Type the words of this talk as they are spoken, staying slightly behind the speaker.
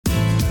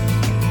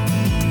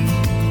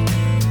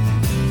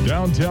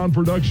Downtown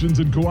Productions,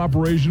 in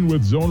cooperation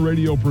with Zone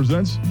Radio,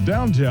 presents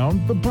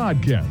Downtown, the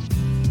podcast.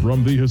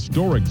 From the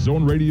historic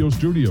Zone Radio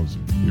studios,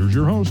 here's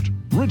your host,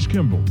 Rich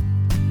Kimball.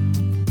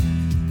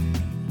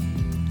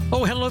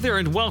 Oh, hello there,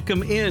 and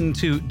welcome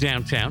into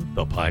Downtown,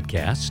 the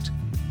podcast.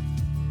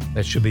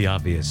 That should be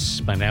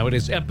obvious by now. It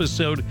is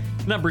episode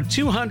number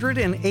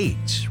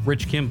 208.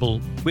 Rich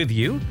Kimball with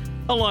you,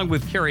 along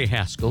with Carrie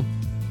Haskell.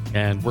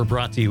 And we're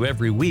brought to you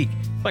every week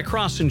by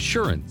Cross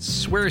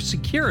Insurance, where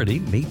security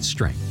meets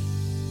strength.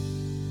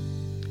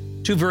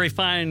 Two very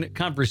fine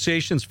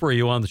conversations for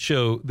you on the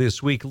show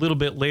this week. A little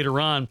bit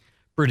later on,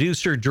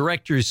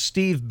 producer-director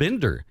Steve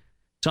Binder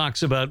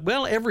talks about,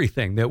 well,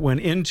 everything that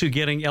went into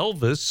getting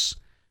Elvis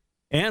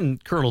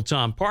and Colonel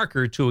Tom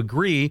Parker to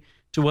agree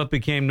to what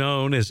became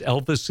known as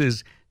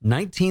Elvis's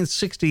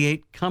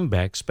 1968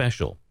 comeback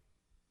special.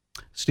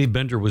 Steve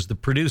Binder was the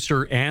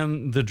producer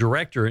and the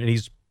director, and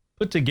he's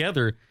put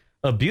together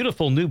a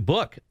beautiful new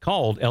book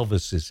called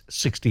Elvis's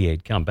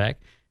 68 Comeback,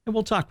 and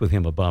we'll talk with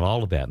him about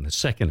all of that in the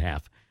second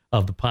half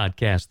of the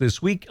podcast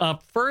this week.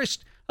 Up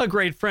first, a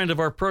great friend of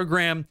our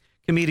program,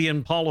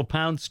 comedian Paula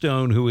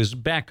Poundstone, who is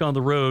back on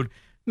the road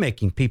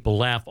making people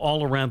laugh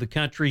all around the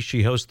country.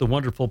 She hosts the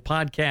wonderful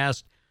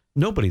podcast,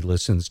 Nobody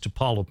Listens to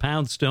Paula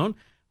Poundstone.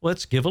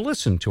 Let's give a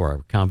listen to our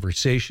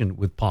conversation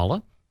with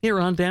Paula here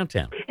on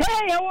Downtown.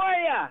 Hey, how are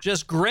you?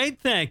 Just great,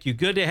 thank you.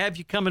 Good to have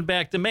you coming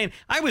back to Maine.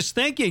 I was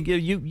thinking,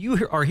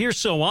 you are here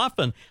so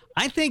often.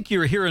 I think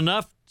you're here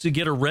enough to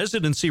get a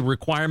residency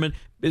requirement.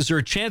 Is there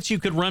a chance you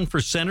could run for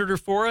senator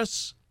for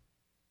us?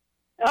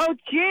 Oh,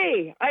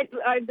 gee. I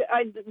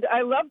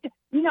love to.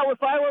 You know,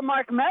 if I were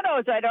Mark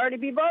Meadows, I'd already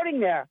be voting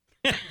there.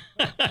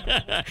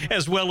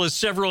 As well as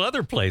several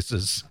other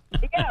places.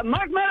 Yeah,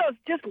 Mark Meadows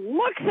just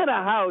looks at a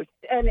house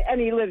and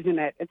he lives in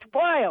it. It's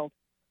wild.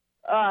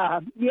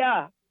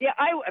 Yeah.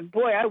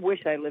 I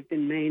wish I lived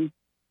in Maine.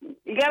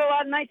 You got a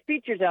lot of nice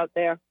features out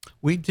there.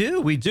 We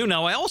do.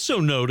 Now, I also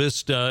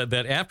noticed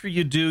that after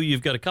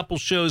you've got a couple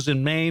shows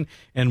in Maine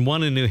and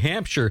one in New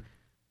Hampshire.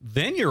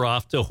 Then you're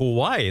off to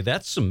Hawaii.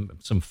 That's some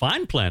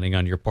fine planning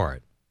on your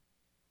part.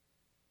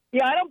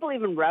 Yeah, I don't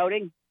believe in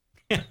routing.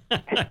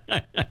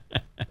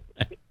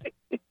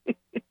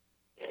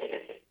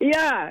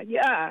 Yeah.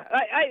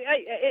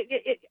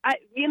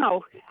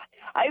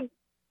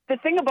 The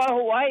thing about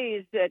Hawaii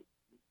is that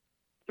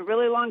it's a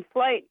really long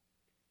flight,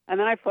 and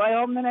then I fly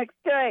home the next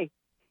day.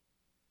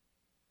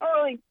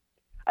 I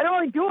don't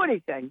really do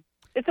anything.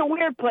 It's a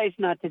weird place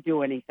not to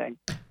do anything.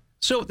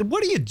 So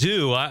what do you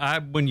do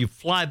when you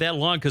fly that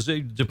long? Because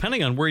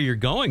depending on where you're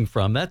going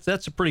from, that's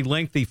a pretty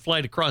lengthy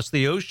flight across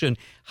the ocean.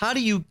 How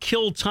do you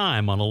kill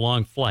time on a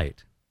long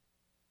flight?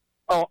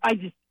 Oh,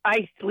 I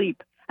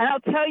sleep. And I'll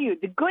tell you,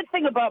 the good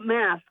thing about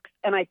masks,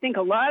 and I think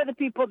a lot of the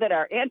people that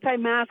are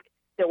anti-mask,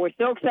 that were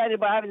so excited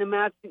about having the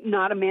mask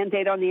not a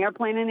mandate on the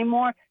airplane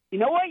anymore, you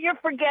know what you're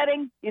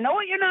forgetting? You know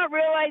what you're not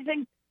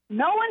realizing?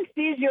 No one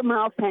sees your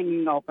mouth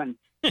hanging open.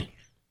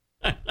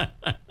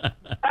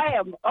 I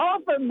am all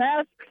for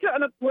masks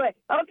on a plane.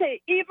 I'll tell you,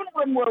 even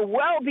when we're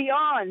well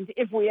beyond,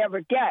 if we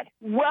ever get,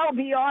 well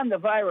beyond the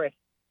virus,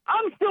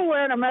 I'm still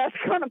wearing a mask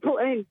on a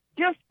plane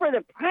just for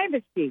the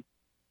privacy.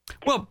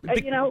 Well,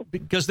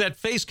 because that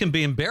face can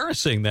be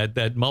embarrassing,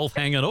 that mouth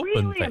hanging open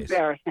really face.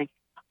 Embarrassing.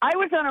 I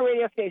was on a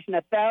radio station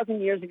 1,000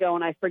 years ago,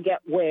 and I forget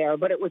where,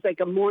 but it was like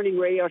a morning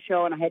radio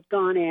show, and I had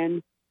gone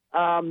in,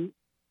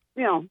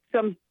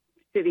 some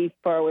city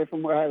far away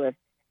from where I live.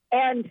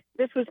 And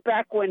this was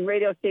back when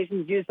radio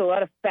stations used a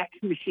lot of fax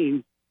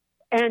machines.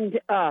 And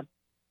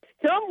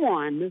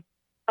someone,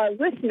 a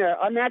listener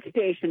on that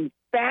station,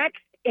 faxed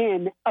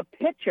in a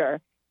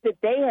picture that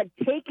they had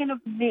taken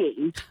of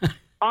me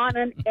on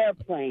an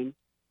airplane.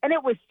 And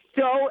it was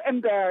so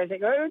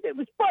embarrassing. It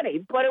was funny,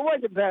 but it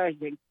was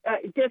embarrassing.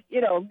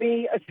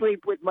 Me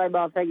asleep with my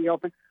mouth hanging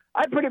open.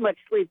 I pretty much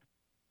sleep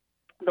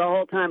the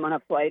whole time on a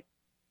flight.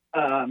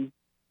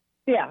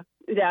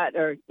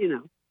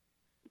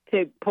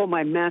 To pull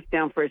my mask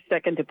down for a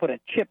second to put a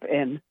chip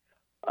in.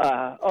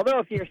 Although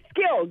if you're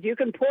skilled, you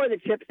can pour the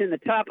chips in the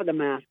top of the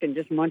mask and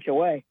just munch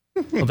away.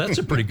 Well, that's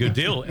a pretty good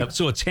deal.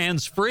 So it's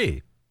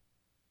hands-free.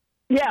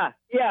 Yeah.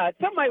 It's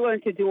something I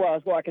learned to do while I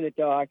was walking the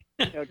dog.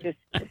 It's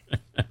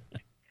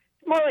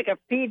more like a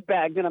feed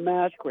bag than a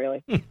mask,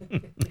 really.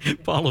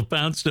 Paula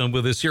Poundstone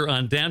with us here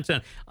on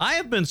Downtown. I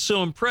have been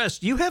so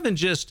impressed. You haven't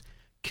just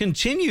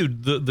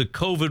continued the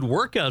COVID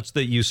workouts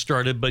that you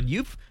started, but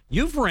you've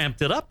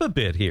ramped it up a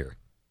bit here.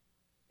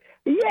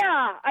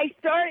 Yeah, I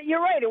started.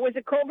 You're right. It was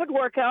a COVID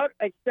workout.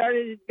 I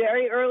started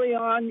very early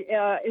on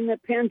in the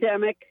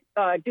pandemic,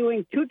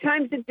 doing 2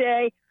 times a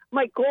day.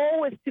 My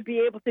goal was to be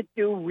able to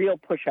do real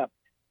push-ups.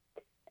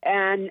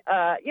 And,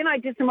 I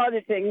did some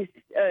other things,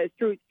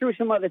 threw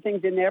some other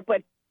things in there.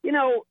 But,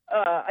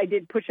 I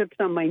did push-ups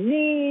on my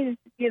knees,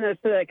 so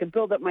that I could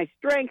build up my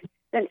strength.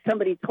 Then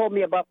somebody told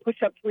me about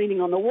push-ups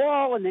leaning on the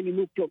wall, and then you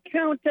move to a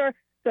counter.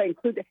 So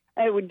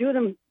I would do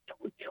them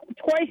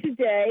twice a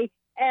day,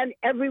 and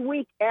every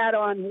week add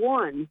on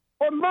one,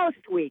 or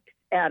most weeks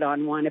add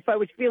on one. If I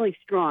was feeling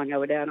strong, I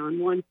would add on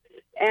one.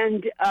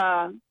 And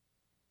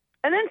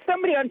And then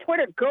somebody on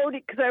Twitter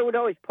goaded, because I would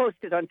always post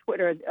it on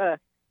Twitter,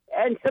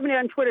 and somebody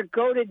on Twitter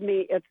goaded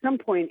me at some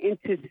point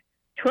into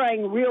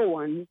trying real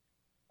ones,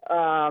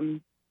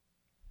 and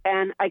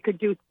I could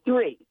do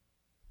 3.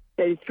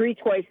 I did 3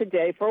 twice a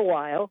day for a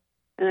while,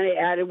 and then I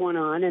added one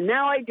on, and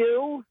now I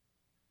do,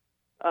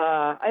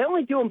 I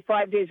only do them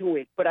 5 days a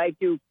week, but I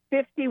do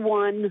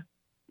 51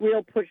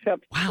 real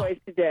push-ups twice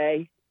a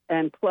day,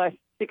 and plus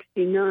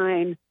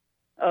 69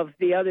 of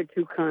the other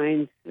 2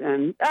 kinds,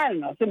 and I don't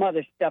know, some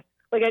other stuff.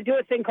 Like I do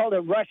a thing called a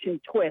Russian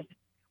twist,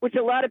 which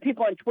a lot of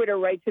people on Twitter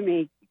write to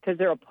me because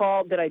they're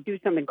appalled that I do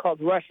something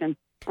called Russian.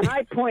 And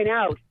I point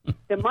out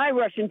that my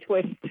Russian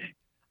twists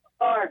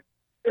are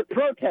the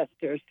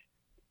protesters.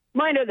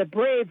 Mine are the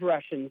brave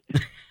Russians,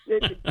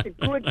 the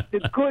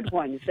good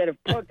ones that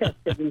have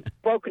protested and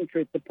spoken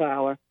truth to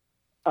power.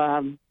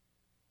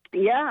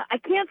 Yeah, I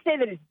can't say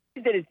that it's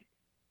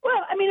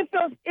well, I mean, it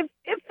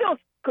feels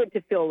good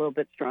to feel a little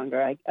bit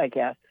stronger, I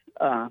guess.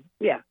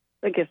 Yeah,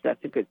 I guess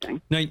that's a good thing.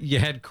 Now, you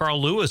had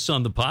Carl Lewis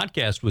on the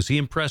podcast. Was he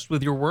impressed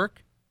with your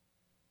work?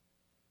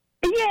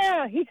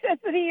 Yeah, he says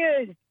that he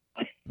is.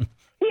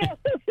 He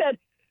also said,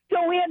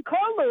 so we had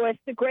Carl Lewis,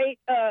 the great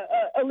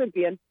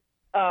Olympian,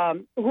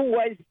 who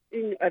was,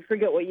 in, I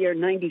forget what year,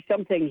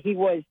 90-something, he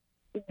was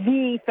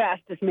the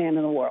fastest man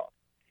in the world.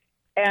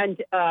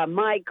 And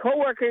my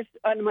coworkers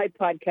on my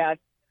podcast,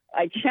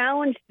 I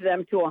challenged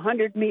them to a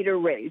 100-meter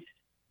race.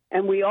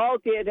 And we all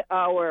did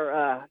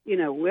our,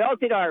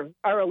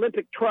 our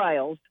Olympic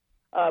trials.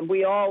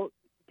 We all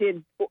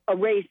did a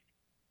race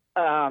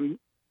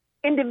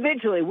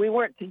individually. We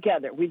weren't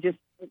together. We just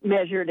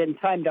measured and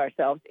timed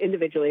ourselves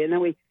individually, and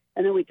then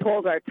we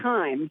told our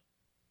times.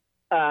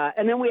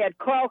 And then we had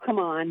Carl come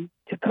on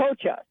to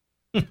coach us.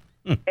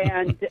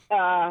 And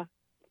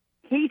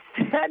he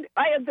said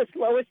I had the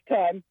slowest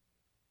time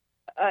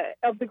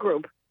of the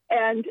group.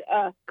 And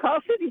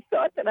Carl said he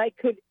thought that I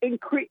could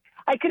improve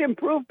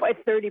by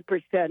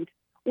 30%,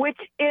 which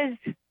is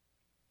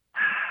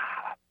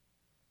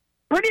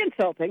pretty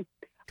insulting.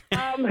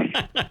 That's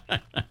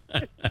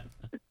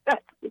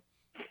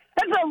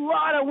a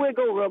lot of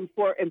wiggle room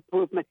for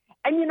improvement.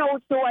 And,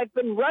 so I've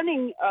been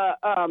running, a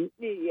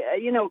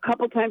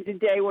couple times a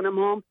day when I'm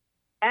home.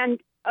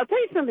 And I'll tell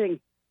you something.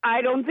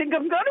 I don't think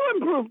I'm going to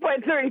improve by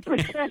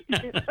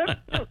 30%.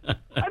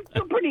 I'm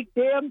still pretty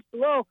damn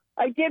slow.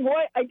 I did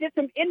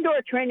some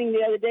indoor training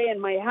the other day in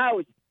my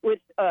house with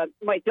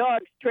my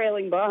dogs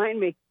trailing behind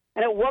me.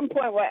 And at one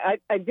point,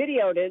 I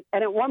videoed it.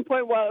 And at one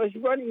point while I was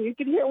running, you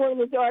could hear one of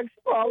the dogs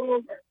fall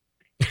over.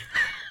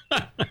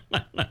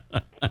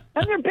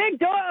 And they're big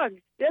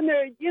dogs. And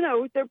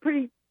they're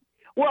pretty,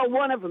 well,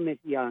 one of them is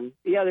young.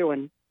 The other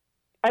one,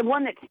 I have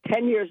one that's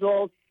 10 years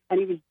old. And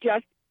he was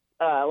just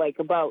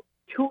about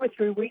 2 or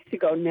 3 weeks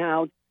ago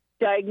now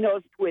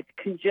diagnosed with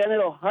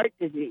congenital heart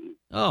disease.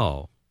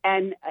 Oh.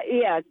 And,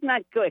 it's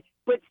not good.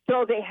 But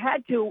so they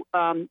had to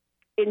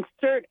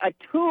insert a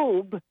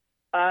tube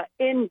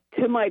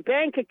into my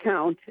bank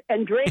account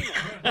and drain it.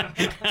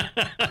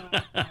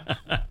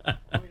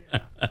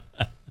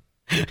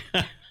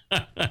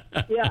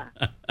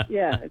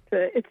 Yeah.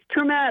 It's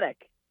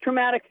traumatic.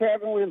 Traumatic for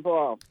everyone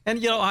involved.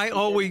 And,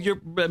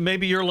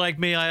 maybe you're like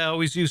me. I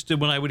always used to,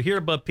 when I would hear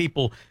about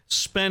people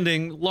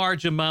spending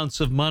large amounts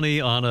of money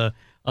on a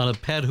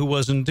pet who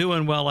wasn't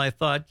doing well, I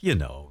thought,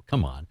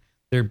 come on.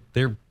 They're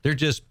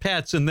just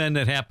pets, and then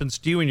it happens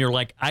to you, and you're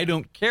like, I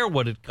don't care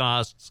what it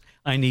costs.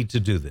 I need to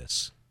do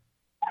this.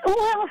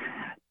 Well,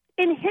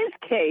 in his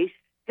case,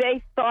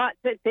 they thought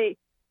that they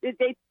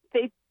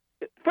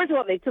first of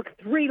all, they took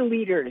 3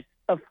 liters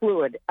of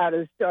fluid out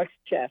of the dog's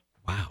chest.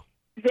 Wow.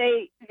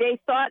 They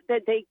thought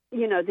that that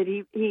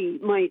he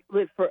might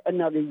live for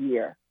another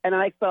year, and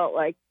I felt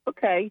like,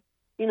 okay,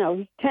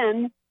 he's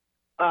 10.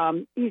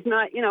 He's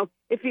not,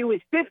 if he was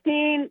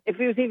 15, if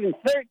he was even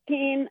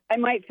 13, I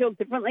might feel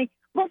differently.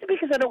 Mostly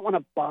because I don't want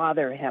to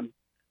bother him.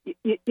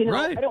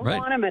 Right, I don't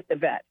want him at the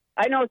vet.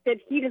 I know that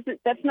he doesn't.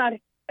 That's not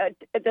a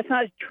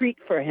treat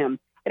for him.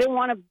 I don't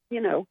want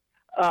to.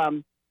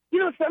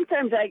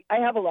 Sometimes I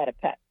have a lot of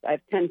pets. I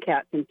have 10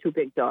 cats and 2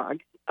 big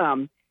dogs.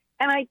 And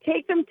I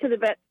take them to the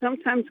vet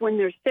sometimes when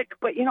they're sick.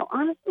 But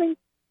honestly,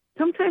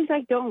 sometimes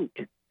I don't.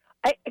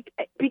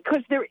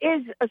 Because there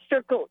is a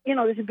circle,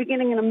 there's a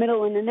beginning and a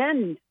middle and an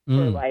end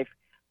for life.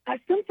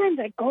 Sometimes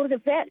I go to the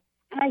vet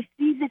and I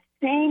see the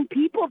same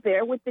people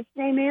there with the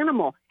same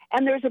animal.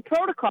 And there's a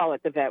protocol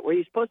at the vet where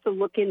you're supposed to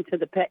look into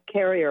the pet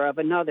carrier of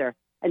another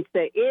and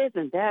say,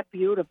 isn't that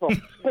beautiful?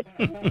 But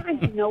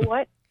sometimes, you know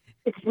what?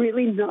 It's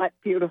really not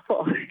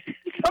beautiful.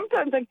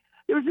 Sometimes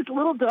there was this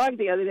little dog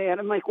the other day, and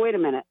I'm like, wait a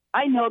minute.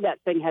 I know that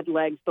thing had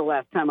legs the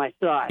last time I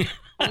saw it.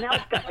 And now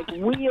it's got,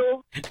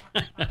 wheels.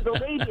 The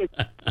lady is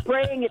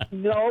spraying its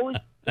nose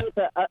with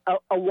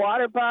a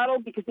water bottle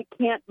because it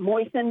can't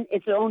moisten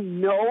its own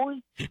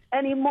nose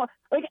anymore.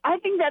 I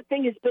think that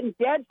thing has been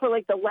dead for,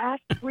 the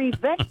last 3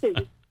 vet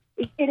visits.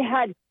 It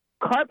had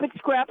carpet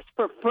scraps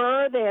for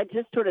fur. They had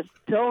just sort of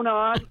sewn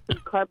on some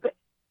carpet.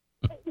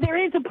 There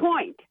is a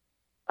point.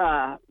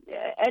 And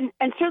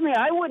certainly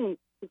I wouldn't,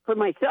 for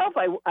myself,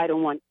 I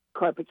don't want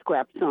carpet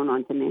scraps sewn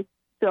onto me.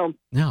 So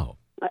No.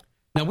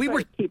 Now we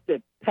were keep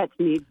the pets'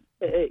 needs.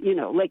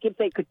 Like if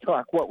they could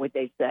talk, what would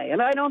they say?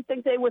 And I don't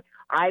think they would.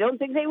 I don't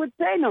think they would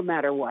say no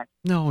matter what.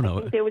 No. I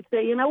think they would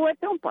say, you know what?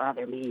 Don't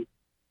bother me.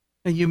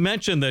 You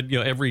mentioned that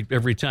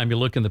every time you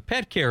look in the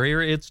pet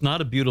carrier, it's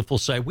not a beautiful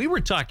sight. We were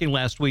talking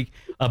last week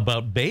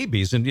about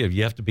babies, and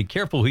you have to be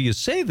careful who you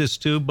say this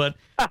to, but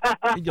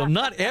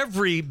not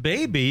every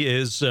baby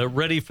is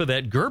ready for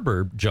that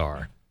Gerber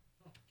jar.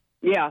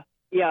 Yeah.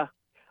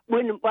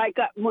 When my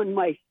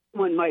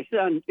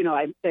son,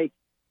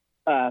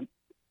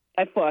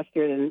 I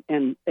fostered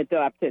and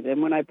adopted,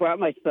 and when I brought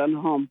my son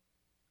home,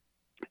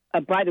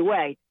 by the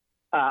way,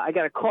 I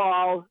got a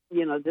call.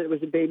 There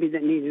was a baby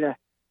that needed a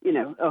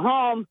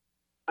home.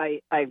 I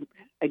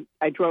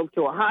drove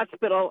to a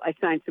hospital. I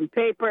signed some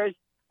papers.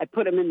 I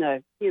put him in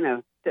the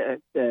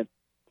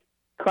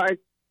car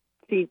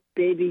seat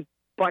baby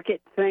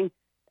bucket thing,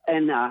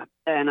 and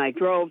I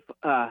drove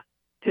to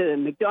the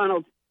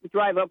McDonald's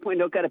drive-up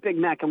window, got a Big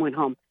Mac, and went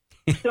home.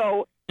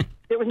 So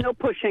there was no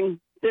pushing.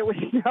 There was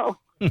no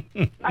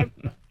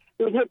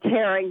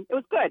tearing. It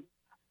was good.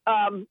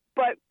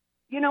 But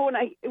when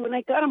I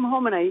got him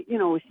home and I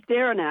was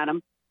staring at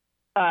him,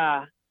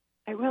 I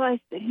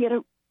realized that he had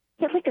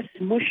like a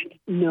smushed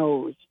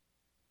nose,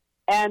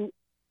 and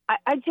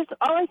I just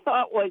all I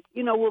thought was,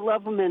 we'll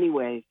love him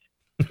anyways.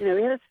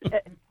 It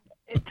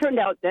turned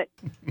out that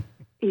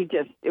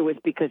it was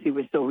because he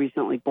was so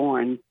recently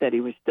born that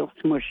he was still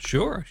smushed.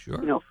 Sure.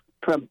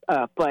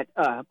 But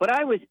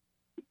I was,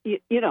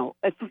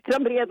 if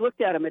somebody had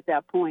looked at him at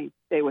that point,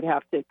 they would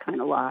have to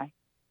kind of lie.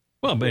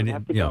 Well, but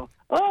go,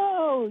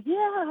 oh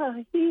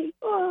yeah.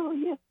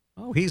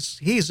 Oh,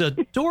 he's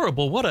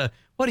adorable. What a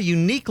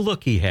unique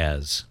look he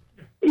has.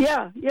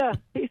 Yeah.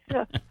 He's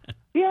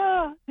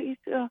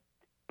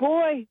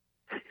boy.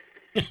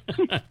 He's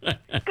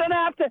gonna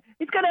have to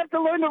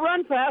learn to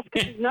run fast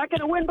because he's not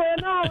gonna win by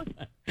a nose.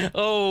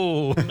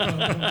 Oh.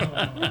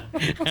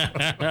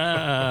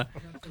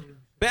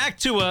 Back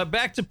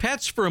to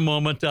pets for a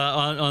moment.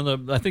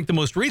 On I think the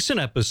most recent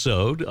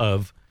episode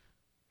of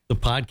the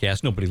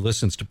podcast, nobody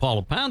listens to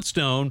Paula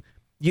Poundstone.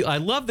 I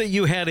love that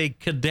you had a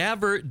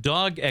cadaver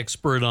dog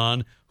expert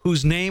on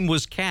whose name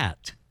was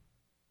Cat.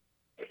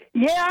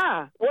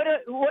 Yeah, what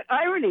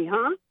irony,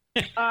 huh?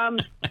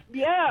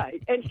 Yeah,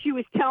 and she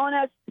was telling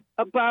us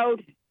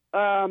about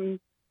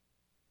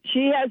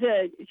she has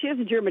a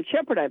German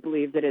Shepherd, I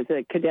believe, that is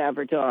a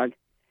cadaver dog.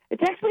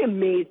 It's actually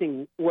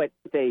amazing what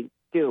they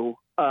do.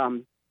 My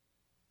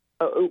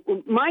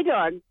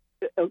dog,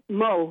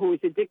 Mo, who is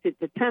addicted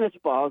to tennis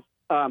balls,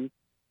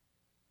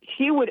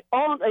 she would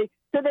only.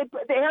 So they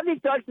have these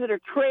dogs that are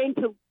trained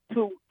to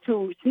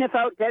sniff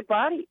out dead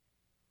bodies,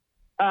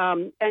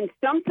 and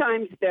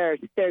sometimes there's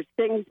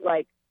things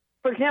like,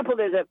 for example,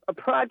 there's a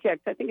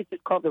project, I think it's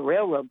just called the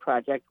Railroad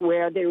Project,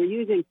 where they were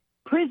using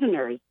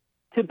prisoners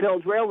to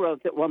build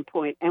railroads at one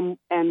point, and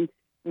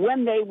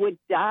when they would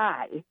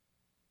die,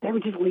 they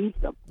would just leave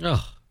them.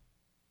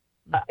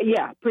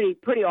 Yeah,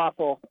 pretty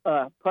awful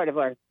part of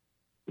our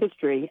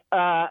history.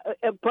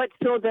 But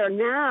so they're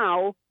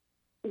now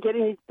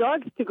getting these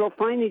dogs to go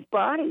find these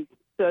bodies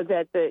so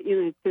that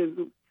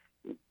to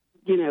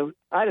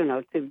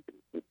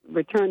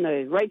return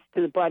the rights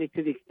to the body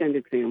to the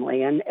extended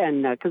family, and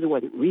because it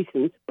wasn't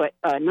recent, but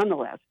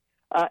nonetheless,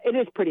 it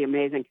is pretty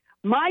amazing.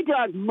 My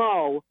dog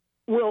Mo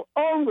will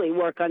only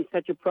work on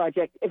such a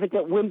project if it's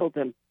at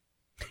Wimbledon,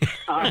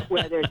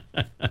 where there's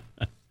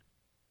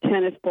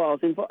tennis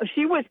balls involved.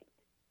 She was,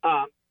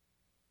 I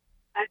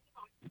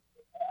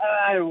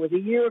don't know, it was a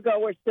year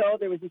ago or so.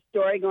 There was a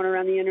story going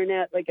around the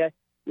internet, like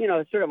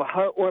sort of a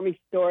heartwarming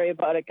story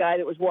about a guy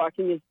that was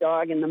walking his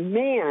dog, and the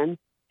man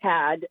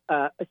had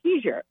a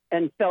seizure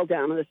and fell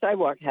down on the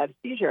sidewalk, had a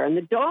seizure. And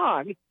the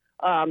dog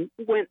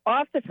went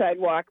off the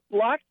sidewalk,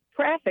 blocked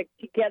traffic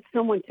to get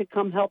someone to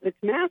come help its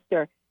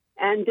master.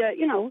 And,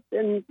 the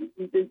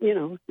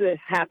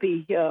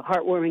happy,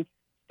 heartwarming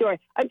story.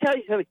 I'm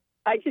telling you something.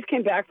 I just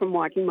came back from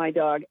walking my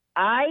dog.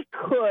 I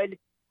could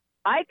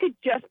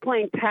just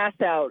plain pass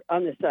out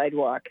on the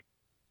sidewalk,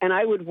 and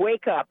I would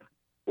wake up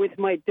with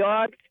my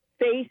dog's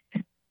face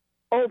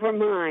over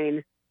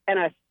mine and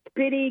a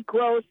spitty,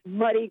 gross,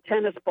 muddy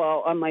tennis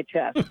ball on my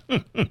chest.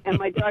 And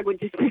my dog would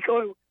just be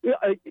going,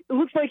 it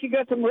looks like you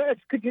got some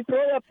rest. Could you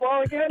throw that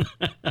ball again?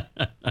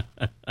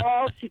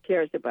 All she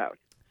cares about.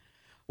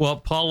 Well,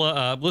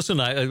 Paula,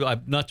 listen, I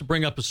not to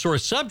bring up a sore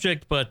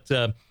subject, but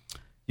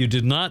you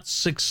did not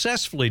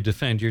successfully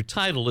defend your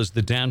title as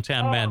the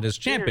Downtown Madness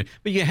champion,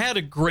 but you had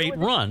a great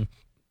run.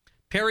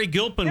 Perry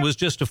Gilpin was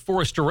just a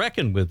force to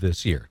reckon with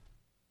this year.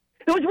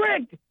 It was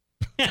rigged.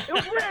 It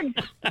was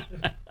rigged.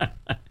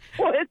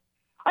 Well,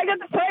 I got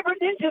the cyber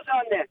ninjas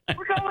on this.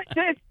 We're going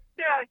this.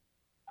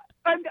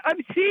 I'm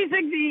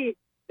seizing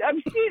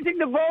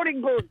the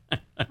voting booth.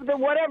 The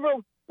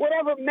whatever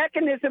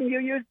mechanism you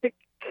use to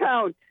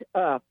count.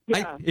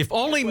 If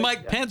only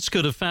Mike Pence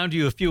could have found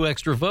you a few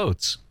extra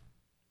votes.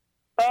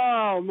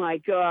 Oh my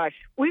gosh.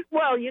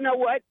 Well, you know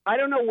what? I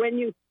don't know when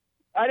you're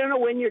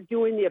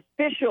doing the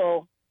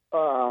official,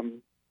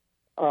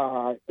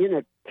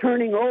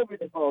 turning over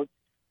the votes.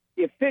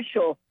 the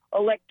official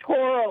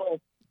electoral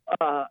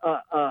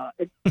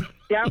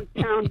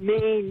downtown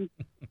Maine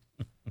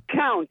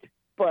count.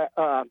 But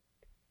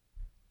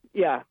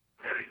yeah.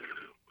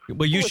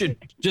 Well, you should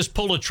just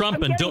pull a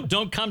Trump and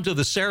don't come to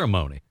the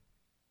ceremony.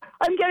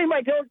 I'm getting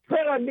my "Don't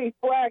Tread on Me"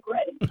 flag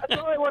ready.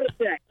 That's all I want to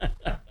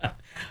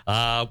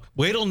say.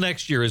 Wait till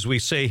next year, as we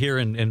say here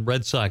in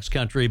Red Sox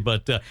country.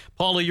 But,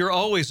 Paula, you're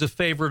always a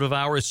favorite of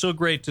ours. So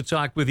great to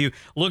talk with you.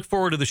 Look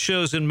forward to the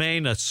shows in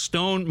Maine,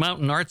 Stone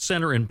Mountain Arts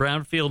Center in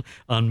Brownfield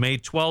on May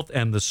 12th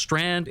and the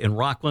Strand in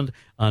Rockland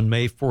on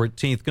May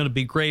 14th. Going to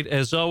be great,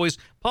 as always.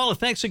 Paula,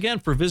 thanks again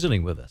for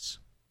visiting with us.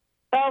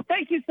 Oh,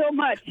 thank you so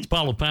much. It's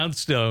Paula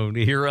Poundstone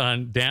here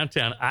on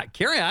Downtown.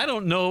 Carrie, I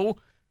don't know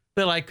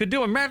that I could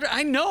do it.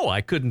 I know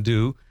I couldn't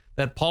do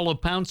that Paula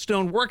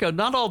Poundstone workout.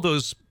 Not all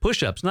those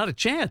push-ups, not a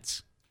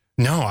chance.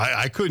 No,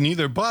 I couldn't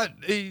either. But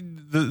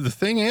the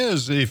thing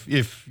is,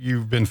 if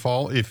you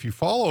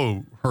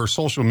follow her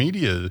social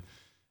media,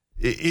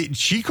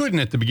 she couldn't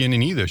at the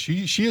beginning either.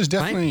 She is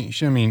definitely.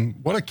 Right. I mean,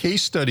 what a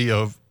case study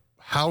of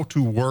how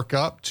to work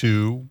up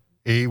to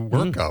a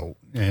workout,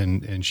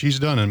 and she's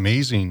done an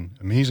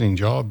amazing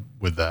job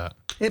with that.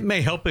 It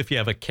may help if you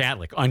have a cat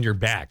on your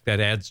back.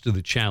 That adds to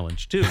the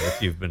challenge, too,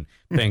 if you've been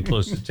paying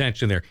close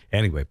attention there.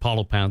 Anyway,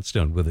 Paula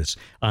Poundstone with us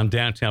on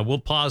Downtown. We'll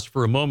pause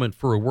for a moment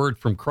for a word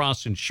from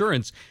Cross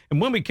Insurance. And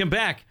when we come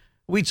back,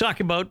 we talk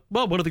about,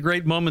 one of the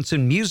great moments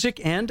in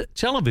music and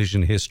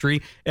television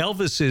history,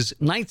 Elvis's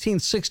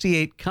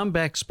 1968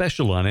 comeback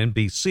special on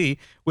NBC,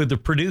 with the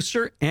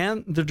producer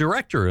and the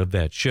director of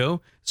that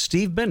show,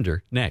 Steve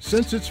Binder, next.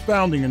 Since its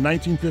founding in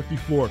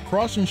 1954,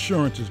 Cross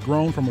Insurance has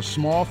grown from a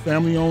small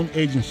family-owned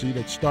agency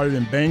that started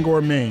in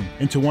Bangor, Maine,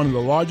 into one of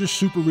the largest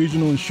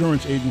super-regional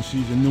insurance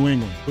agencies in New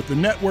England. With a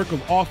network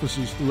of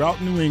offices throughout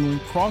New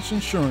England, Cross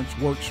Insurance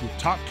works with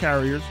top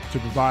carriers to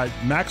provide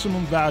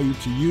maximum value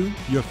to you,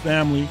 your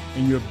family,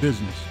 and your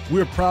business.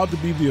 We are proud to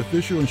be the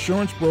official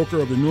insurance broker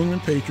of the New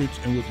England Patriots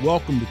and would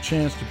welcome the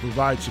chance to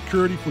provide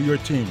security for your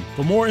team.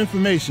 For more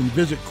information,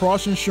 visit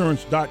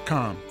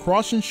crossinsurance.com.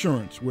 Cross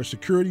Insurance, where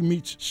security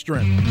meets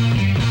strength.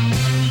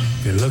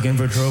 If you're looking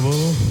for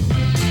trouble,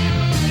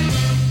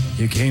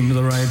 you came to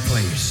the right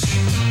place.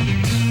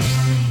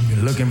 If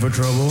you're looking for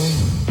trouble,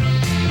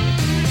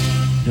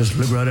 just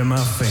look right in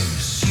my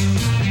face.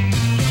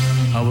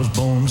 I was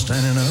born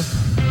standing up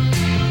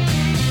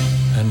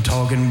and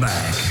talking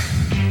back.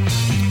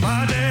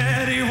 My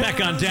daddy Back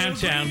on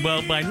Downtown.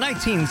 Well, by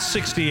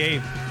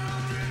 1968,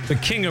 the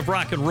king of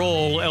rock and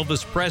roll,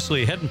 Elvis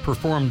Presley, hadn't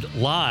performed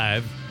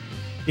live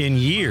in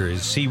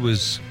years. He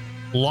was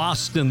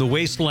lost in the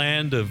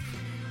wasteland of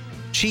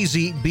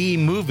cheesy B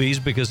movies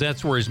because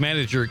that's where his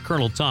manager,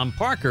 Colonel Tom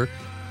Parker,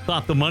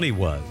 thought the money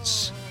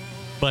was.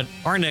 But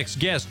our next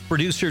guest,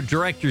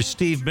 producer-director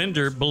Steve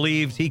Binder,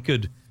 believed he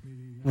could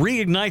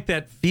reignite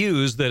that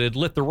fuse that had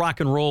lit the rock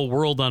and roll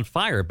world on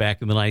fire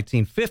back in the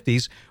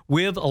 1950s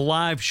with a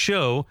live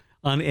show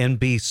on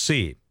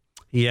NBC.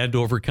 He had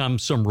to overcome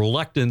some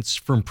reluctance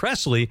from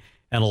Presley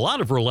and a lot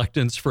of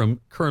reluctance from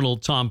Colonel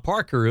Tom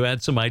Parker, who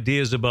had some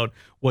ideas about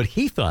what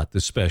he thought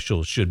the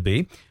special should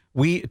be.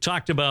 We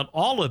talked about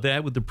all of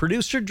that with the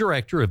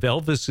producer-director of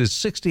Elvis's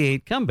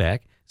 68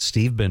 comeback,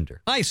 Steve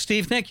Binder. Hi,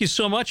 Steve. Thank you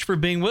so much for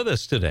being with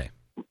us today.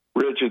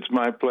 Rich, it's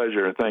my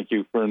pleasure. Thank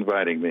you for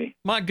inviting me.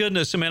 My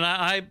goodness. I mean,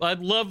 I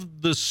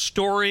love the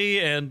story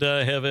and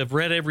have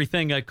read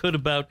everything I could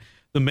about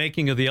the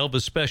making of the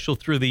Elvis special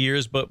through the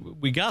years, but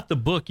we got the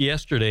book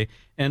yesterday,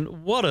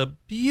 and what a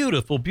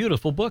beautiful,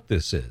 beautiful book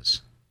this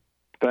is.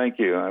 Thank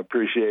you. I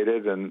appreciate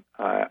it, and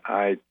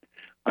I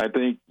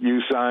think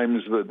Hugh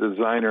Symes, the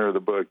designer of the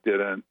book,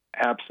 did an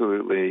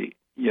absolutely,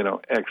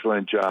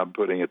 excellent job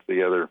putting it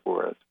together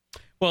for us.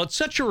 Well, it's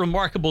such a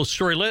remarkable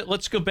story.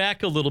 Let's go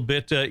back a little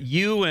bit.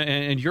 You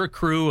and your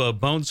crew,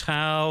 Bones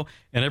Howe,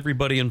 and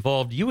everybody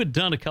involved, you had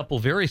done a couple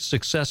very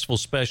successful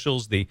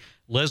specials, the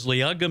Leslie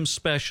Uggam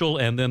special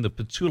and then the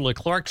Petula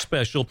Clark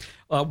special.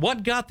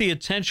 What got the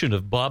attention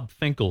of Bob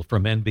Finkel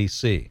from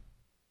NBC?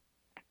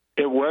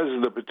 It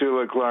was the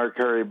Petula Clark,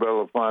 Harry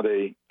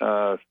Belafonte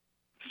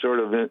sort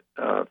of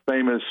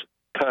famous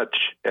touch,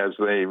 as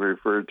they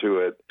referred to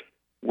it,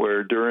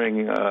 where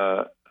during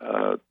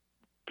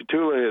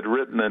Petula had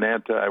written an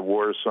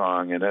anti-war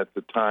song, and at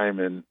the time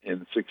in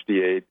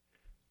 68,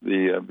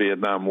 the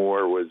Vietnam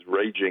War was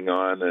raging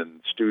on, and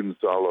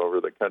students all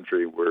over the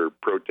country were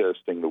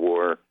protesting the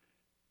war.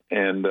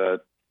 And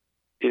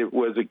it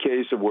was a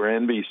case of where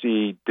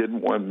NBC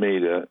didn't want me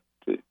to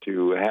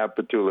have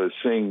Petula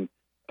sing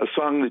a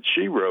song that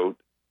she wrote,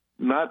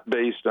 not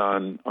based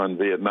on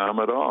Vietnam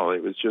at all.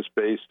 It was just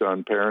based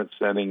on parents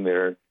sending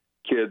their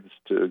kids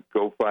to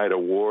go fight a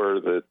war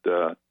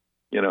that,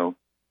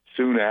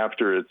 soon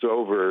after it's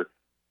over,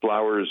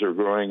 flowers are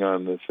growing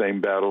on the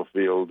same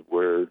battlefield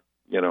where,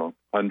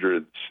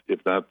 hundreds, if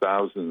not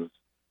thousands,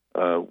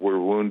 were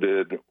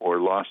wounded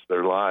or lost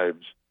their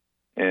lives.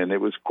 And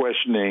it was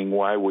questioning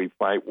why we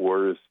fight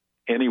wars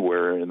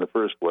anywhere in the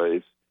first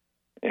place.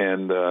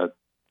 And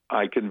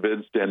I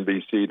convinced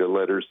NBC to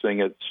let her sing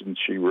it since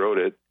she wrote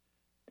it.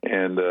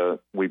 and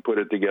we put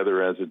it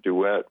together as a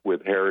duet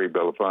with Harry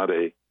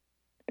Belafonte.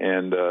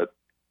 And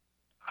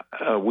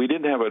we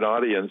didn't have an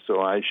audience, so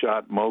I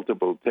shot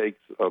multiple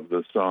takes of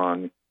the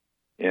song.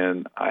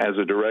 And as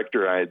a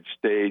director, I had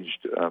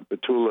staged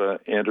Petula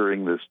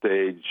entering the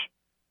stage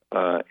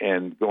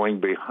and going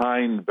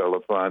behind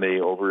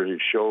Belafonte over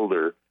his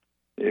shoulder.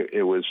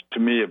 It was, to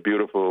me, a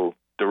beautiful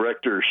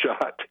director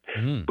shot.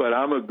 But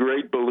I'm a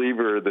great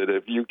believer that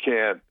if you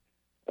can't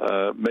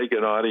make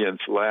an audience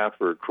laugh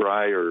or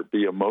cry or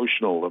be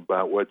emotional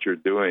about what you're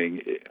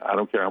doing, I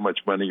don't care how much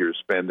money you're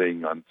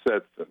spending on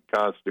sets and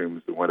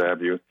costumes and what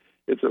have you,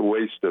 it's a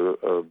waste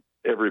of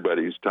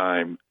everybody's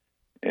time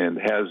and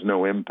has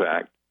no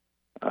impact.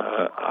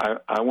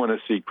 I want to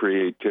see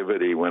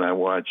creativity when I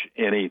watch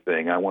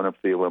anything. I want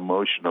to feel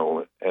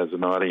emotional as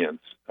an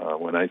audience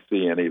when I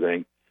see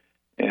anything.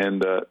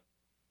 And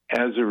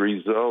as a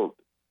result,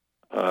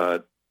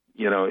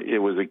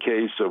 it was a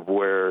case of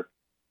where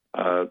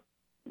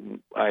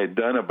I had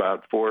done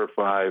about 4 or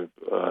 5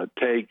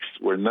 takes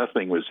where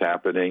nothing was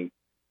happening,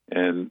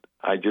 and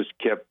I just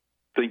kept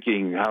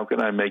thinking, how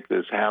can I make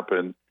this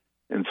happen?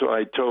 And so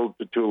I told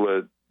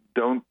Petula,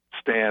 don't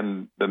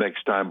stand the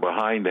next time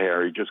behind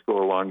Harry, just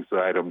go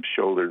alongside him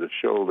shoulder to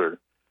shoulder.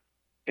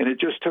 And it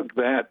just took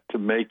that to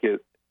make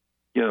it,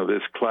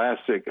 this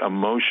classic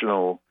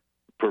emotional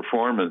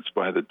performance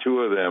by the two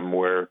of them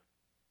where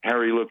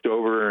Harry looked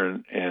over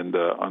and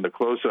on the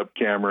close-up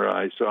camera,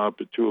 I saw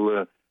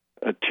Petula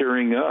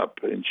tearing up,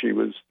 and she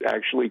was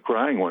actually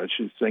crying while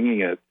she's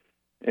singing it.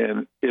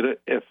 And it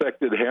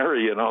affected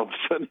Harry, and all of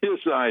a sudden his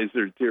eyes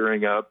are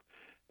tearing up.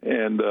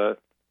 And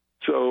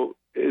so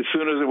as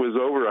soon as it was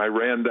over, I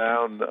ran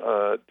down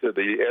to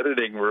the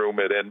editing room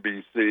at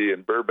NBC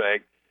in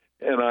Burbank,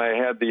 and I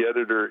had the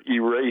editor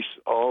erase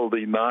all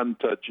the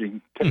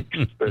non-touching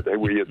takes that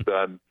we had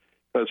done.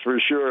 Because for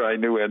sure I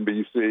knew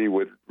NBC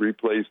would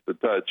replace the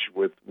touch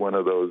with one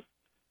of those,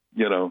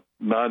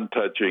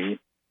 non-touching.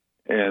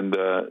 And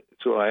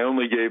so I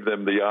only gave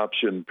them the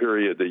option,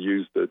 period, to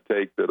use the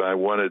take that I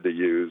wanted to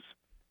use.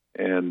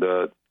 And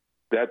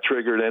that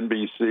triggered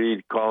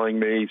NBC calling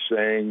me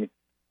saying,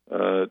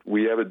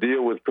 we have a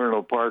deal with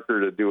Colonel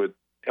Parker to do an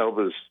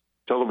Elvis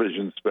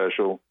television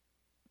special,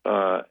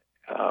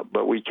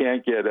 but we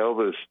can't get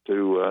Elvis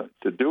to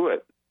do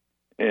it.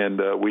 And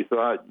we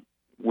thought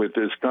with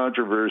this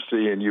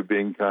controversy and you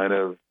being kind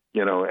of,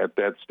 at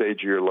that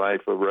stage of your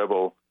life, a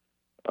rebel,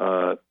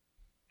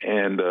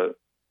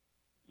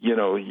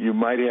 you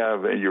might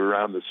have, and you're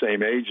around the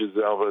same age as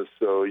Elvis,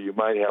 so you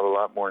might have a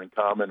lot more in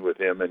common with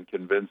him and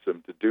convince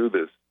him to do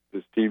this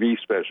TV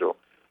special.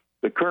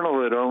 The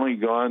Colonel had only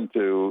gone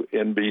to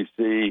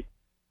NBC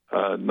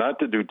not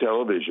to do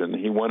television.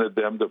 He wanted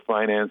them to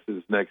finance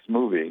his next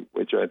movie,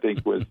 which I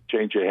think was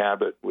Change of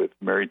Habit with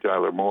Mary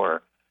Tyler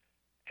Moore.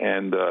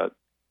 And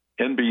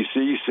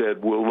NBC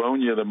said, we'll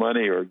loan you the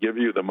money or give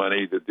you the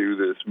money to do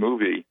this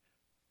movie,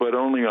 but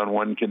only on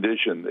one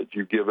condition, that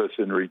you give us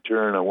in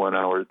return a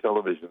 1-hour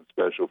television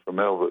special from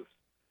Elvis.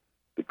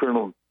 The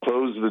Colonel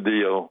closed the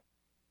deal,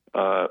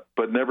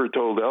 but never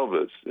told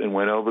Elvis. And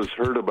when Elvis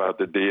heard about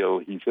the deal,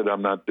 he said,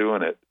 I'm not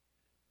doing it.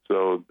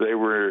 So they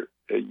were,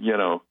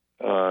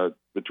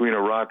 between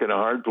a rock and a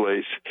hard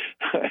place.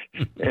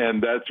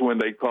 And that's when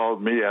they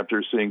called me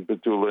after seeing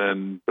Petula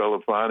and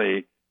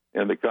Belafonte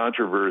and the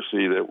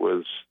controversy that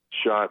was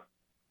shot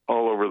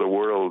all over the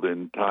world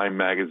in Time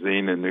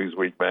magazine and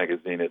Newsweek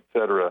magazine, et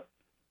cetera.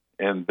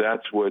 And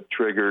that's what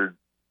triggered,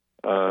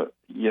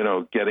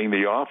 getting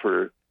the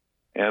offer.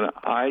 And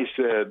I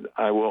said,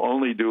 I will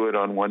only do it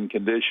on one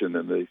condition.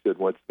 And they said,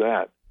 what's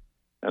that?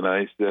 And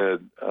I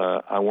said,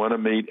 I want to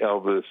meet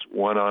Elvis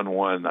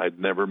one-on-one. I'd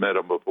never met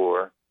him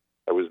before.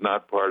 I was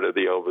not part of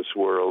the Elvis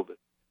world.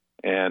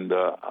 And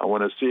I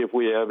want to see if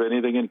we have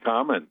anything in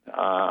common.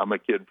 I'm a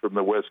kid from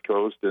the West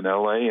Coast in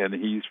L.A., and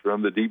he's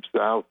from the Deep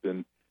South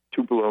in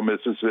Tupelo,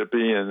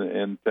 Mississippi,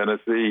 and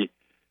Tennessee.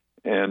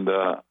 And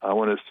I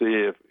want to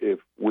see if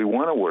we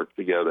want to work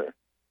together.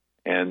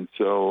 And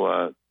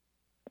so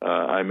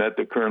I met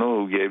the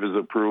Colonel, who gave his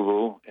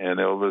approval, and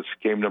Elvis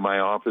came to my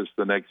office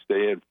the next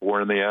day at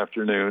 4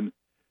 p.m,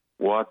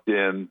 walked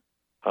in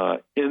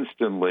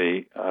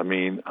instantly. I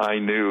mean, I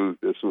knew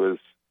this was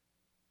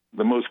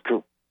the most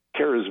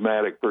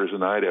charismatic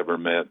person I'd ever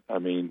met. I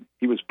mean,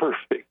 he was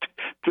perfect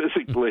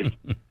physically.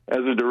 As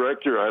a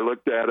director, I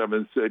looked at him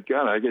and said,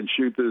 God, I can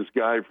shoot this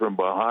guy from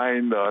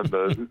behind on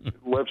the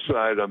left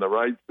side, on the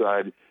right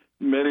side.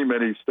 Many,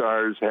 many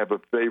stars have a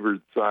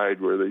favored side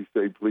where they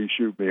say, please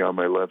shoot me on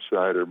my left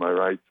side or my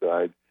right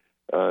side.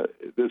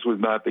 This was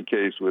not the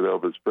case with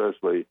Elvis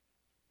Presley.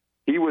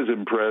 He was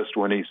impressed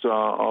when he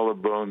saw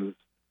Olive Bones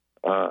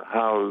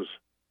Howe's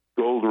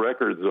gold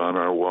records on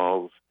our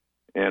walls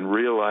and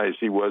realized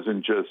he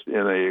wasn't just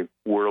in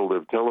a world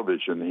of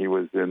television. He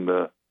was in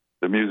the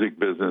music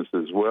business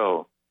as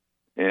well.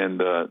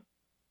 And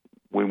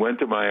we went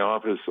to my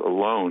office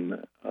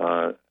alone,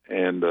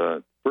 and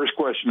first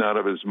question out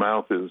of his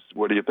mouth is,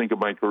 what do you think of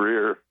my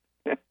career?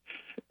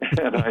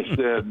 And I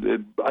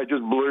said, I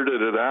just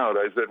blurted it out.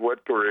 I said,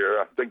 what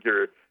career? I think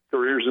your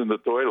career's in the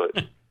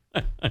toilet.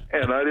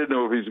 And I didn't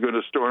know if he was going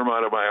to storm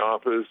out of my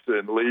office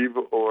and leave,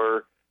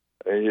 or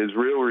his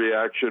real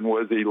reaction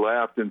was he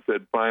laughed and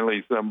said,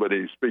 "Finally,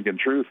 somebody's speaking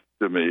truth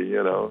to me,"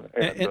 you know.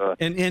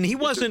 And he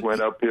wasn't just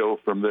went uphill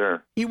from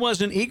there. He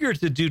wasn't eager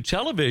to do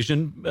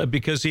television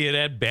because he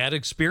had bad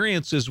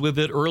experiences with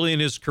it early in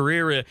his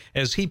career.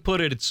 As he put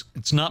it,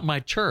 it's not my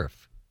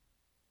turf.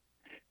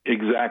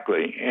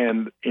 Exactly,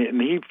 and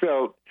he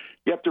felt,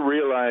 you have to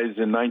realize,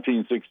 in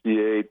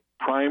 1968,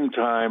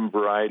 primetime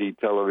variety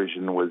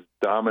television was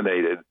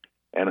dominated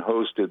and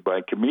hosted by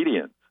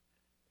comedians,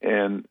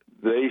 and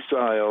they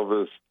saw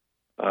Elvis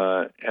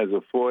as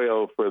a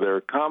foil for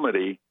their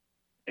comedy,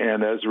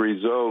 and as a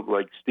result,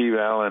 like Steve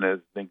Allen, as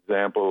an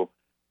example,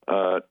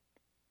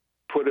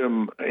 put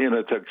him in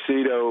a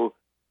tuxedo,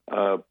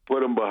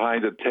 put him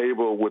behind a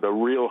table with a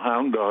real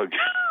hound dog,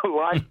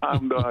 live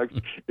hound dog,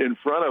 in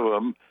front of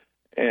him,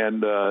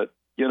 and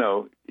you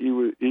know, he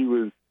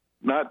was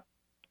not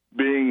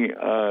being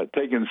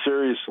taken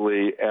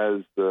seriously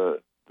as the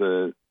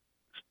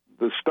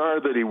star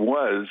that he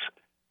was.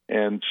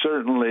 And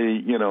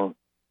certainly, you know,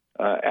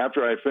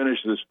 after I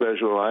finished the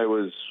special, I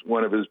was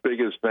one of his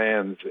biggest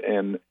fans,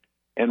 and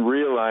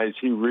realized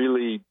he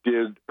really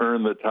did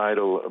earn the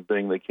title of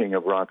being the king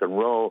of rock and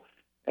roll.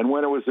 And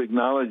when it was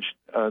acknowledged,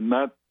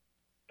 not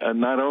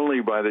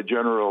only by the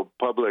general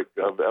public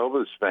of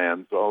Elvis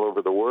fans all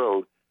over the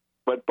world,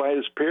 but by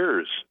his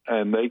peers,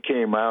 and they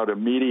came out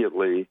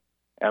immediately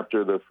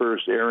after the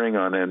first airing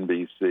on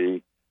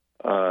NBC,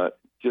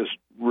 just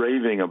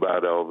raving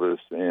about Elvis,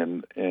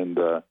 and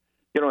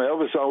you know,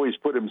 Elvis always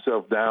put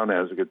himself down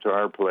as a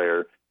guitar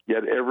player,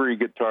 yet every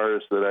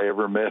guitarist that I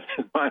ever met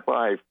in my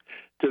life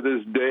to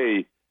this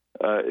day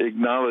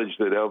acknowledged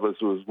that Elvis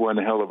was one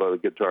hell of a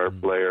guitar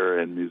player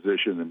and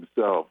musician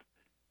himself,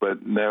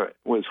 but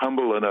was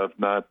humble enough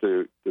not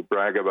to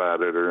brag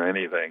about it or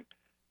anything.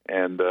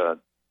 And,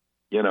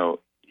 you know,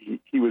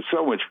 he was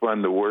so much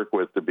fun to work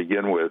with to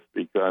begin with,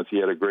 because he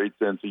had a great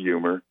sense of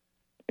humor,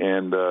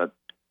 and,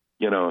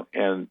 you know,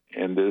 and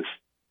this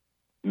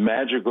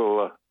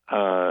magical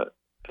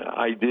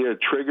idea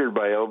triggered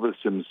by Elvis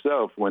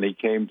himself when he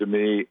came to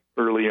me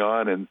early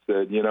on and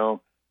said, you know,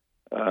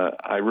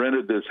 I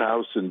rented this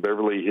house in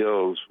Beverly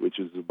Hills, which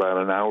is about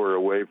an hour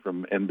away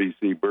from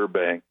NBC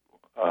Burbank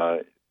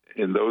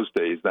in those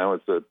days. Now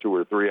it's a 2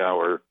 or 3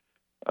 hour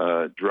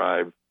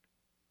drive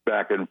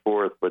back and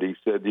forth. But he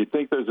said, do you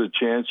think there's a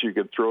chance you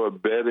could throw a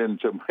bed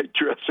into my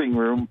dressing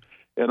room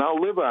and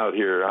I'll live out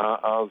here?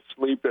 I'll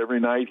sleep every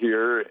night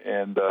here,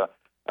 and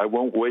I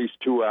won't waste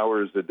 2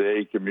 hours a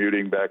day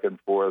commuting back and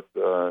forth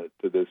to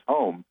this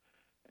home.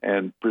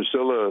 And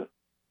Priscilla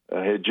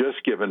had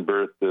just given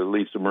birth to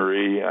Lisa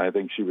Marie. I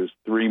think she was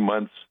 3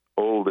 months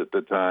old at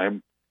the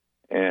time.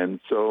 And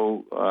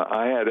so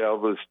I had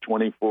Elvis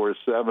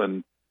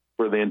 24/7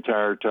 for the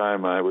entire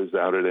time I was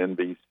out at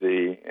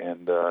NBC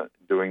and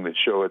doing the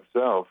show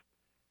itself.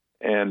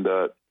 And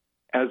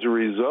as a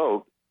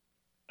result,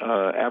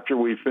 after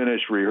we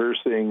finished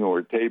rehearsing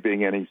or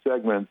taping any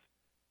segments,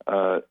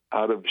 out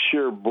of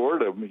sheer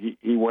boredom,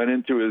 he went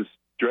into his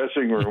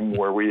dressing room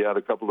where we had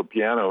a couple of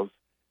pianos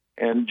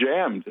and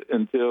jammed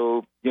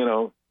until, you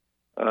know,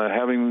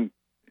 having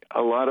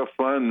a lot of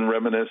fun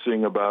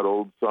reminiscing about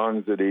old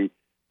songs that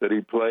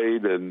he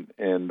played, and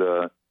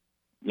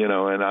you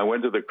know, and I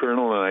went to the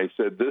Colonel and I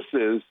said, this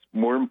is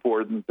more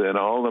important than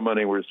all the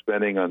money we're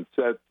spending on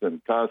sets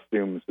and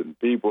costumes and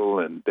people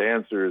and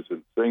dancers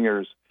and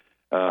singers.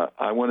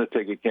 I want to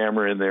take a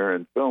camera in there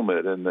and film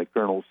it. And the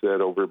Colonel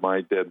said, over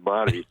my dead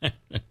body,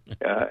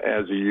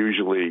 as he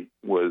usually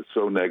was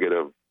so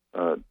negative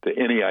to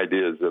any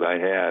ideas that I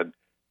had,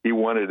 he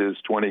wanted his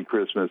 20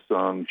 Christmas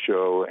Song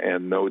show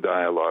and no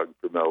dialogue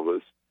from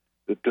Elvis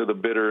to the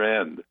bitter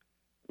end.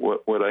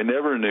 What I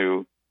never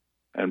knew,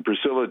 and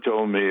Priscilla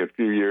told me a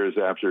few years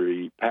after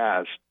he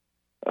passed,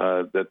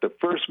 that the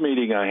first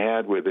meeting I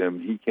had with him,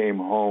 he came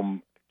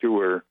home to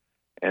her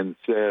and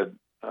said,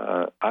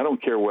 I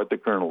don't care what the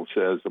Colonel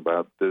says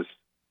about this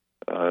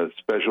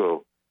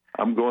special.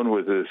 I'm going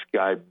with this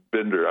guy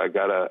Binder. I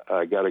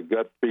got a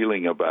gut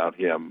feeling about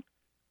him,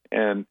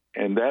 and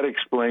that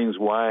explains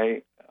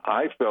why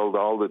I felt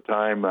all the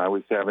time I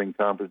was having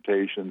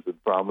confrontations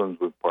and problems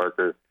with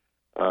Parker.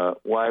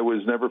 Why I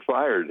was never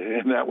fired,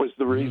 and that was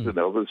the reason.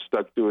 Elvis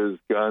stuck to his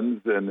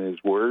guns and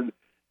his word,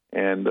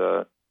 and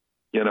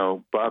you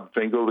know, Bob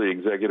Finkel, the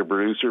executive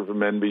producer from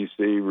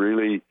NBC,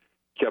 really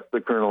kept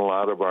the Colonel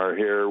out of our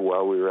hair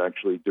while we were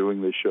actually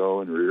doing the show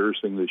and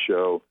rehearsing the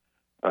show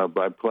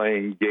by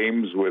playing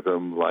games with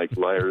him like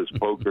Liar's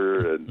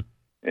Poker,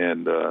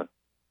 and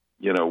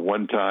you know,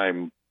 one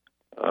time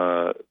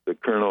the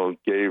Colonel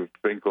gave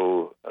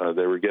Finkel,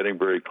 they were getting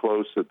very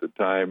close at the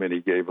time, and he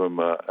gave him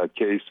a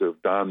case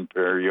of Dom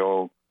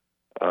Perignon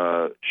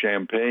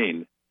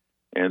champagne,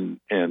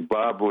 and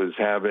Bob was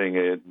having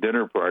a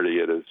dinner party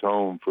at his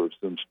home for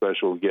some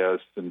special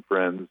guests and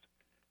friends,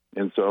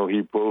 and so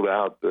he pulled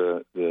out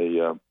the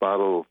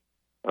bottle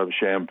of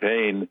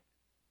champagne,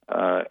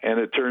 and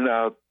it turned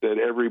out that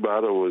every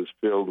bottle was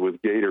filled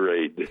with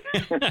Gatorade.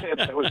 And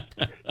that was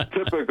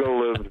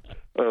typical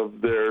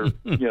of their,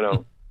 you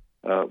know,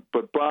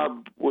 But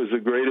Bob was the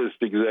greatest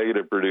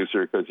executive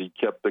producer because he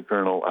kept the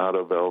Colonel out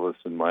of Elvis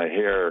and my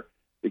hair,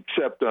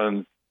 except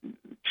on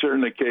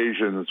certain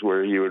occasions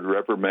where he would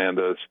reprimand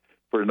us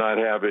for not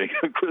having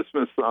a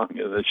Christmas song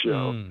in the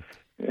show.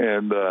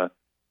 And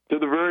to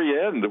the very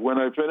end, when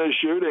I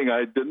finished shooting,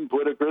 I didn't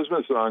put a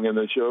Christmas song in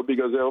the show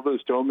because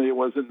Elvis told me it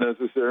wasn't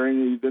necessary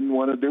and he didn't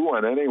want to do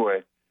one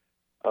anyway.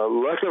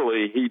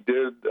 Luckily, he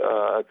did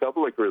a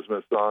couple of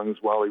Christmas songs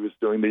while he was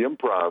doing the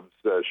improv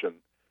session,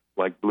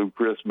 like Blue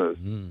Christmas.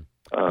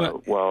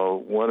 While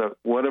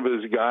one of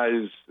his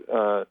guys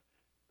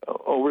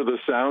over the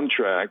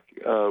soundtrack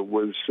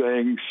was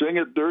saying, "Sing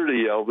it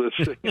dirty, Elvis,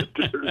 sing it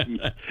dirty,"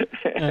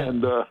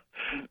 and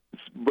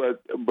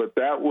but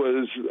that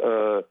was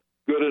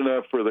good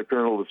enough for the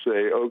Colonel to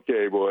say,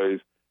 "Okay, boys,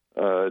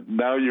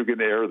 now you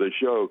can air the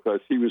show,"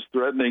 because he was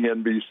threatening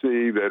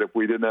NBC that if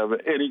we didn't have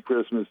any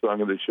Christmas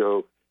song in the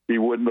show, he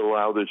wouldn't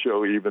allow the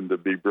show even to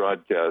be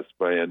broadcast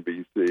by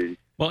NBC.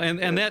 Well,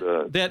 and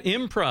that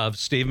improv,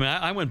 Steve,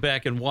 I went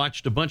back and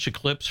watched a bunch of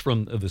clips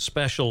from the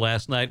special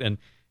last night, and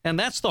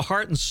that's the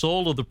heart and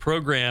soul of the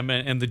program,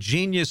 and the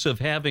genius of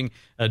having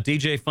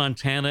DJ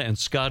Fontana and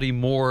Scotty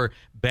Moore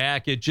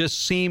back. It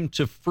just seemed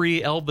to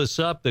free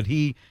Elvis up, that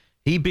he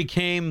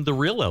became the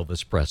real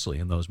Elvis Presley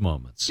in those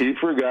moments. He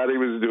forgot he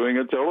was doing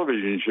a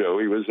television show.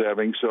 He was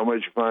having so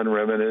much fun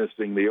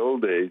reminiscing the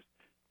old days.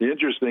 The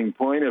interesting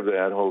point of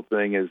that whole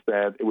thing is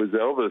that it was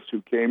Elvis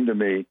who came to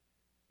me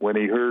when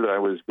he heard I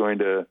was going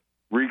to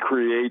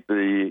recreate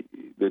the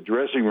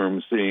dressing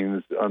room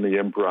scenes on the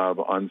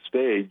improv on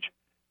stage.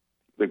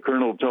 The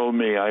Colonel told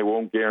me, "I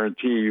won't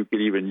guarantee you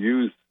could even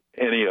use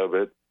any of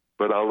it,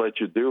 but I'll let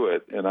you do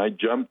it." And I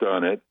jumped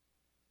on it,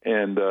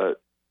 and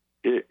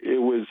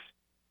it was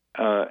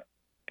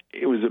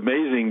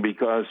amazing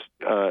because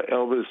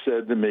Elvis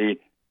said to me,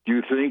 "Do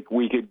you think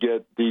we could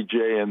get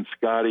DJ and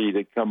Scotty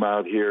to come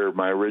out here,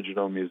 my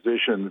original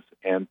musicians,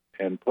 and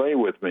play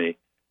with me?"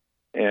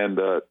 And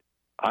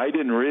I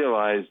didn't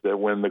realize that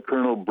when the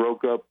Colonel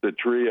broke up the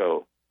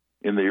trio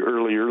in the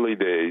early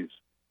days,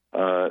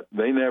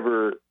 they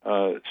never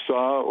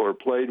saw or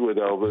played with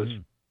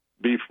Elvis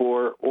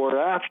before or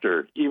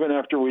after. Even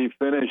after we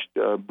finished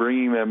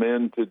bringing them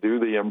in to do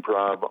the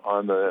improv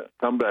on the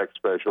comeback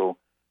special,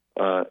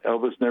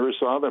 Elvis never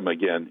saw them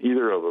again,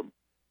 either of them,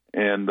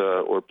 and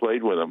or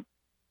played with them.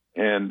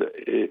 And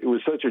it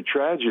was such a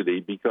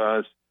tragedy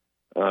because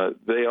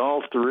they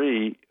all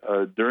three,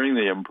 during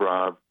the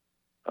improv,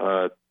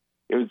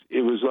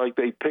 it was like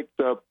they picked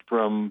up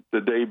from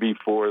the day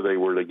before they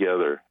were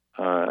together.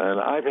 And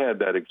I've had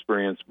that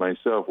experience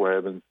myself where I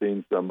haven't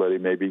seen somebody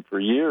maybe for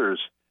years,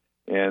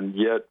 and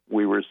yet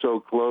we were so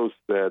close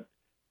that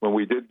when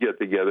we did get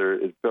together,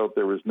 it felt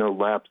there was no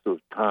lapse of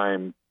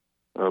time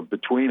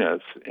between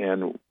us,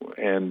 and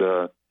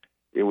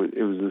it was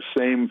the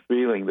same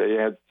feeling. They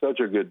had such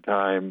a good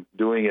time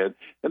doing it,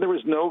 and there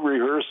was no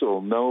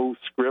rehearsal, no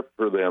script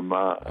for them,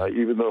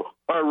 even though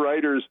our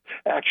writers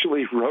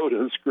actually wrote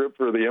a script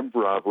for the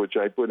improv, which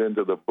I put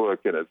into the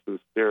book, and it's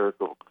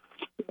hysterical.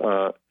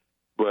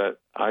 But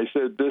I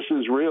said, "This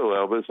is real,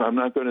 Elvis. I'm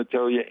not going to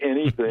tell you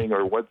anything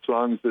or what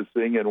songs to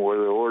sing in what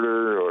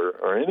order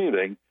or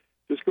anything.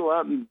 Just go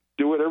out and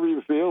do whatever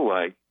you feel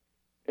like."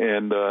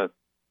 And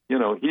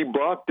he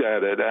balked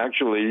at it.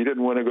 Actually, he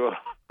didn't want to go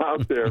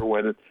out there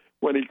when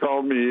he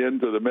called me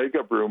into the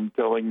makeup room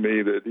telling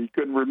me that he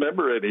couldn't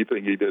remember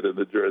anything he did in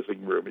the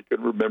dressing room. He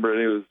couldn't remember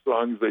any of the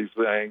songs they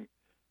sang.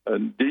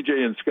 And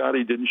DJ and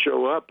Scotty didn't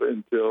show up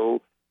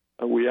until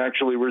we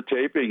actually were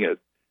taping it.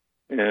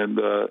 And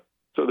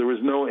so there was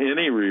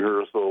any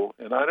rehearsal.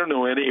 And I don't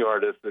know any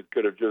artist that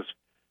could have just,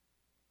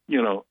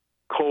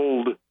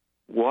 cold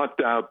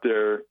walked out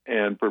there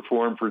and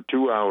performed for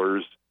 2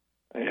 hours.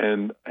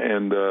 And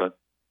I'm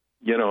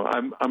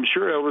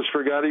sure Elvis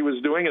forgot he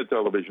was doing a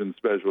television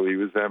special. He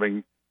was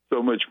having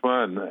so much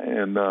fun,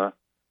 and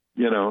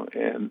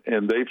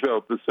and they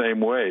felt the same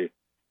way.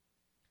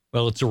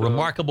 Well, it's a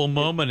remarkable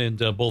moment in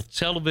both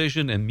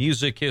television and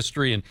music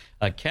history, and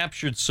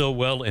captured so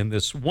well in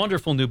this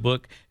wonderful new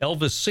book,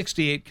 Elvis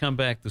 68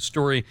 Comeback, the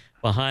story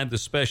behind the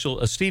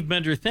special. Steve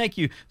Bender, thank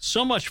you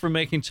so much for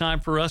making time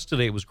for us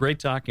today. It was great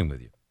talking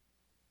with you.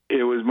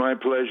 It was my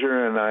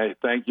pleasure, and I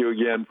thank you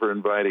again for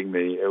inviting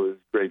me. It was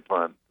great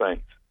fun.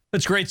 Thanks.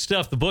 That's great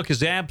stuff. The book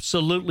is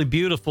absolutely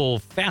beautiful,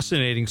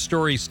 fascinating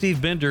story.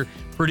 Steve Bender,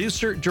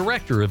 producer,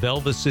 director of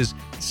Elvis's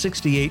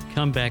 68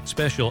 Comeback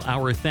Special.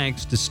 Our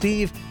thanks to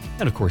Steve,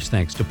 and of course,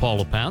 thanks to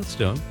Paula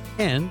Poundstone,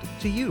 and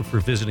to you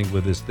for visiting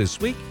with us this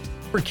week.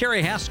 For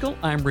Carrie Haskell,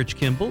 I'm Rich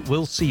Kimball.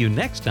 We'll see you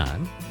next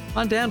time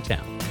on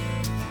Downtown.